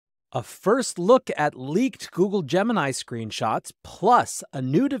A first look at leaked Google Gemini screenshots, plus a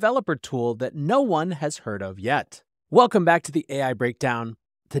new developer tool that no one has heard of yet. Welcome back to the AI Breakdown.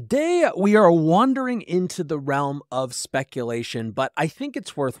 Today, we are wandering into the realm of speculation, but I think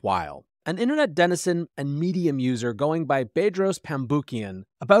it's worthwhile. An internet denizen and Medium user going by Bedros Pambukian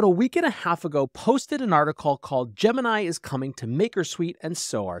about a week and a half ago posted an article called "Gemini is coming to Makersuite and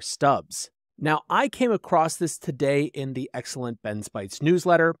so are stubs." Now, I came across this today in the excellent Ben's Bytes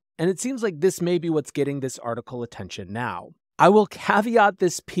newsletter, and it seems like this may be what's getting this article attention now. I will caveat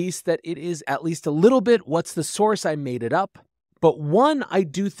this piece that it is at least a little bit what's the source, I made it up, but one, I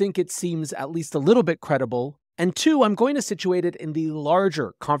do think it seems at least a little bit credible, and two, I'm going to situate it in the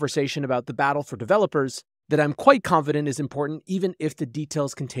larger conversation about the battle for developers that I'm quite confident is important even if the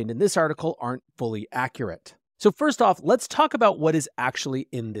details contained in this article aren't fully accurate. So first off, let's talk about what is actually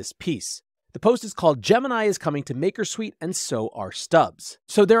in this piece. The post is called "Gemini is coming to Makersuite and so are stubs."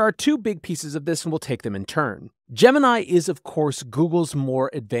 So there are two big pieces of this and we'll take them in turn. Gemini is, of course, Google's more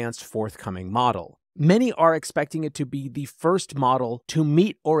advanced forthcoming model. Many are expecting it to be the first model to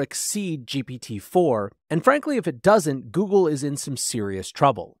meet or exceed GPT-4, and frankly, if it doesn't, Google is in some serious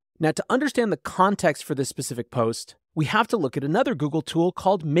trouble. Now, to understand the context for this specific post, we have to look at another Google tool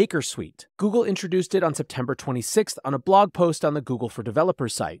called Makersuite. Google introduced it on September 26th on a blog post on the Google for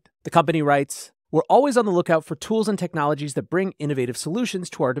Developers site. The company writes, "We're always on the lookout for tools and technologies that bring innovative solutions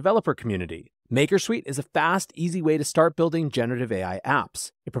to our developer community. Makersuite is a fast, easy way to start building generative AI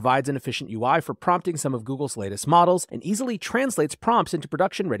apps. It provides an efficient UI for prompting some of Google's latest models and easily translates prompts into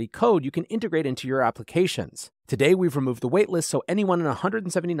production-ready code you can integrate into your applications. Today, we've removed the waitlist so anyone in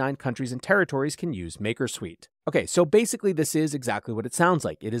 179 countries and territories can use Makersuite." Okay, so basically this is exactly what it sounds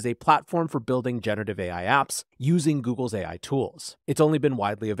like. It is a platform for building generative AI apps using Google's AI tools. It's only been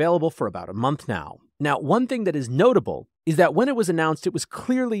widely available for about a month now. Now, one thing that is notable is that when it was announced, it was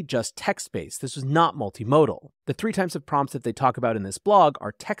clearly just text-based. This was not multimodal. The three types of prompts that they talk about in this blog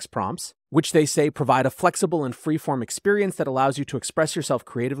are text prompts, which they say provide a flexible and free-form experience that allows you to express yourself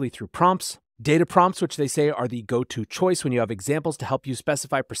creatively through prompts. Data prompts, which they say are the go-to choice when you have examples to help you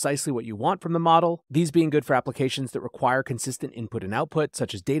specify precisely what you want from the model, these being good for applications that require consistent input and output,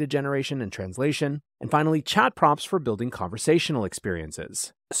 such as data generation and translation. And finally, chat prompts for building conversational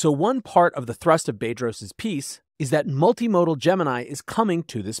experiences. So one part of the thrust of Bedros' piece is that multimodal Gemini is coming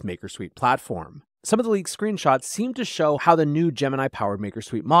to this Makersuite platform. Some of the leaked screenshots seem to show how the new Gemini-powered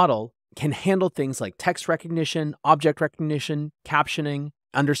Makersuite model can handle things like text recognition, object recognition, captioning,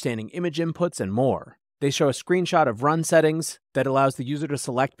 understanding image inputs, and more. They show a screenshot of run settings that allows the user to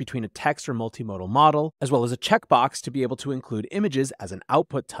select between a text or multimodal model, as well as a checkbox to be able to include images as an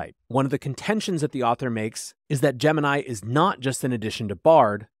output type. One of the contentions that the author makes is that Gemini is not just an addition to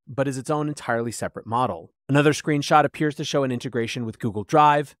Bard, but is its own entirely separate model. Another screenshot appears to show an integration with Google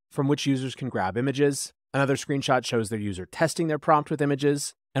Drive, from which users can grab images. Another screenshot shows their user testing their prompt with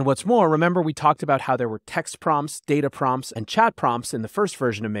images. And what's more, remember we talked about how there were text prompts, data prompts, and chat prompts in the first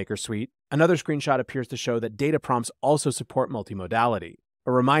version of Makersuite. Another screenshot appears to show that data prompts also support multimodality.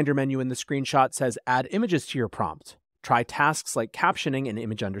 A reminder menu in the screenshot says add images to your prompt. Try tasks like captioning and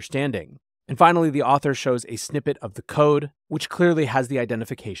image understanding. And finally, the author shows a snippet of the code, which clearly has the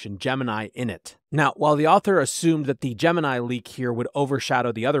identification Gemini in it. Now, while the author assumed that the Gemini leak here would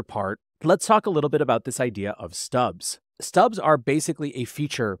overshadow the other part, let's talk a little bit about this idea of stubs. Stubs are basically a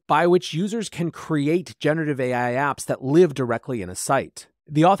feature by which users can create generative AI apps that live directly in a site.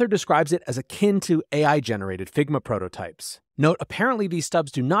 The author describes it as akin to AI-generated Figma prototypes. Note, apparently these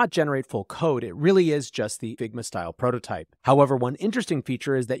stubs do not generate full code. It really is just the Figma-style prototype. However, one interesting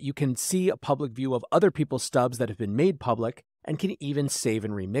feature is that you can see a public view of other people's stubs that have been made public and can even save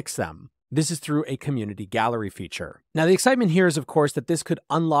and remix them. This is through a community gallery feature. Now, the excitement here is, of course, that this could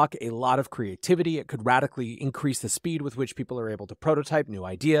unlock a lot of creativity. It could radically increase the speed with which people are able to prototype new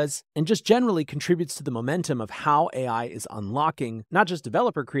ideas, and just generally contributes to the momentum of how AI is unlocking not just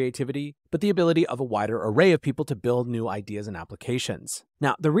developer creativity, but the ability of a wider array of people to build new ideas and applications.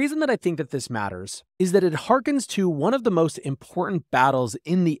 Now, the reason that I think that this matters is that it harkens to one of the most important battles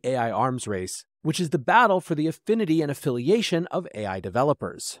in the AI arms race, which is the battle for the affinity and affiliation of AI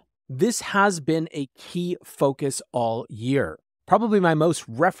developers. This has been a key focus all year. Probably my most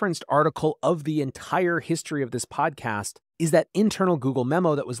referenced article of the entire history of this podcast is that internal Google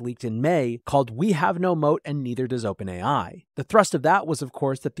memo that was leaked in May called "We Have No Moat and Neither Does OpenAI." The thrust of that was, of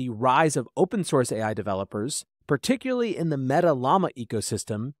course, that the rise of open source AI developers, particularly in the Meta Llama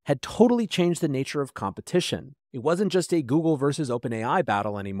ecosystem, had totally changed the nature of competition. It wasn't just a Google versus OpenAI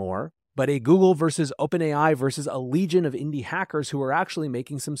battle anymore, but a Google versus OpenAI versus a legion of indie hackers who are actually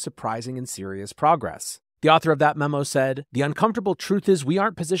making some surprising and serious progress. The author of that memo said, "The uncomfortable truth is we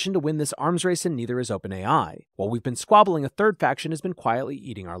aren't positioned to win this arms race and neither is OpenAI. While we've been squabbling, a third faction has been quietly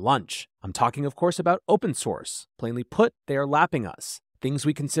eating our lunch. I'm talking, of course, about open source. Plainly put, they are lapping us. Things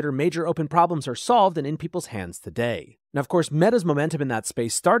we consider major open problems are solved and in people's hands today." Now, of course, Meta's momentum in that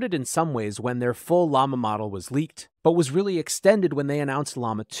space started in some ways when their full Llama model was leaked, but was really extended when they announced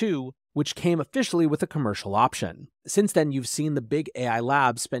Llama 2, which came officially with a commercial option. Since then, you've seen the big AI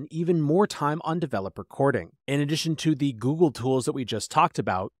labs spend even more time on developer courting. In addition to the Google tools that we just talked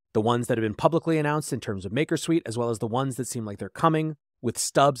about, the ones that have been publicly announced in terms of Makersuite, as well as the ones that seem like they're coming, with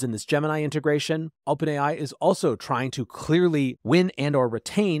stubs in this Gemini integration, OpenAI is also trying to clearly win and or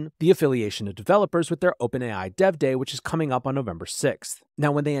retain the affiliation of developers with their OpenAI Dev Day, which is coming up on November 6th.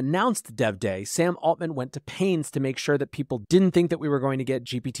 Now, when they announced Dev Day, Sam Altman went to pains to make sure that people didn't think that we were going to get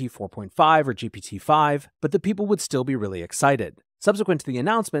GPT 4.5 or GPT-5, but that people would still be really excited. Subsequent to the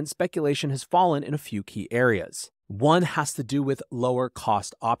announcement, speculation has fallen in a few key areas. One has to do with lower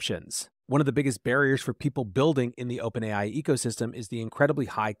cost options. One of the biggest barriers for people building in the OpenAI ecosystem is the incredibly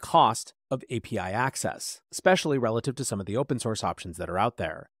high cost of API access, especially relative to some of the open source options that are out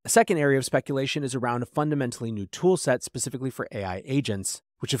there. A second area of speculation is around a fundamentally new toolset specifically for AI agents,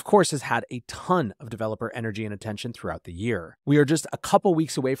 which of course has had a ton of developer energy and attention throughout the year. We are just a couple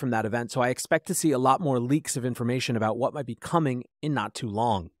weeks away from that event, so I expect to see a lot more leaks of information about what might be coming in not too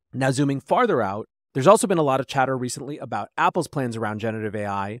long. Now, zooming farther out, there's also been a lot of chatter recently about Apple's plans around generative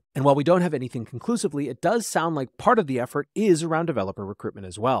AI, and while we don't have anything conclusively, it does sound like part of the effort is around developer recruitment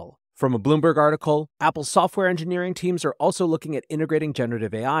as well. From a Bloomberg article, Apple's software engineering teams are also looking at integrating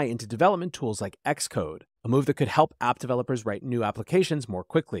generative AI into development tools like Xcode, a move that could help app developers write new applications more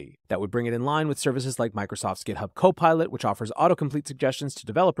quickly. That would bring it in line with services like Microsoft's GitHub Copilot, which offers autocomplete suggestions to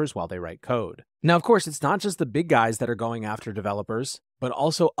developers while they write code. Now, of course, it's not just the big guys that are going after developers, but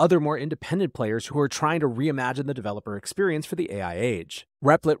also other more independent players who are trying to reimagine the developer experience for the AI age.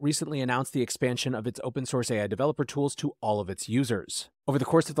 Replit recently announced the expansion of its open source AI developer tools to all of its users. Over the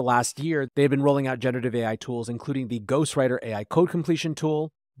course of the last year, they have been rolling out generative AI tools, including the Ghostwriter AI code completion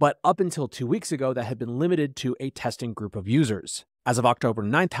tool, but up until 2 weeks ago, that had been limited to a testing group of users. As of October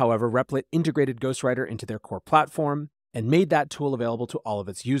 9th, however, Replit integrated Ghostwriter into their core platform and made that tool available to all of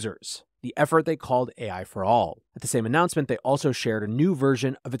its users. The effort they called AI for All. At the same announcement, they also shared a new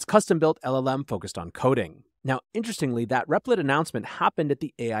version of its custom-built LLM focused on coding. Now, interestingly, that Replit announcement happened at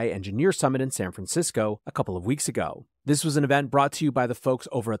the AI Engineer Summit in San Francisco a couple of weeks ago. This was an event brought to you by the folks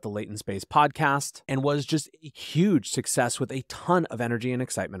over at the Latent Space podcast and was just a huge success with a ton of energy and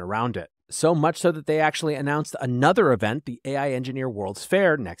excitement around it. So much so that they actually announced another event, the AI Engineer World's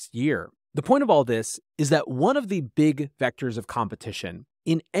Fair, next year. The point of all this is that one of the big vectors of competition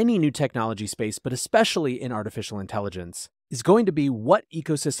in any new technology space, but especially in artificial intelligence, is going to be what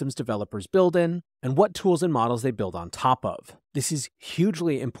ecosystems developers build in and what tools and models they build on top of. This is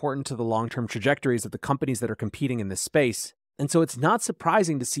hugely important to the long-term trajectories of the companies that are competing in this space, and so it's not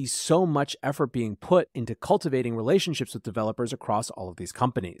surprising to see so much effort being put into cultivating relationships with developers across all of these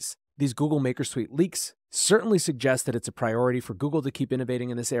companies. These Google Makersuite leaks certainly suggest that it's a priority for Google to keep innovating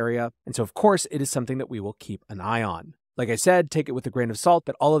in this area, and so of course it is something that we will keep an eye on. Like I said, take it with a grain of salt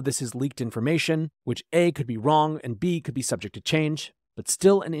that all of this is leaked information, which A, could be wrong, and B, could be subject to change, but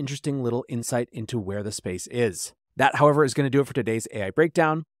still an interesting little insight into where the space is. That, however, is going to do it for today's AI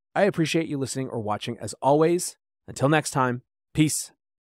Breakdown. I appreciate you listening or watching as always. Until next time, peace.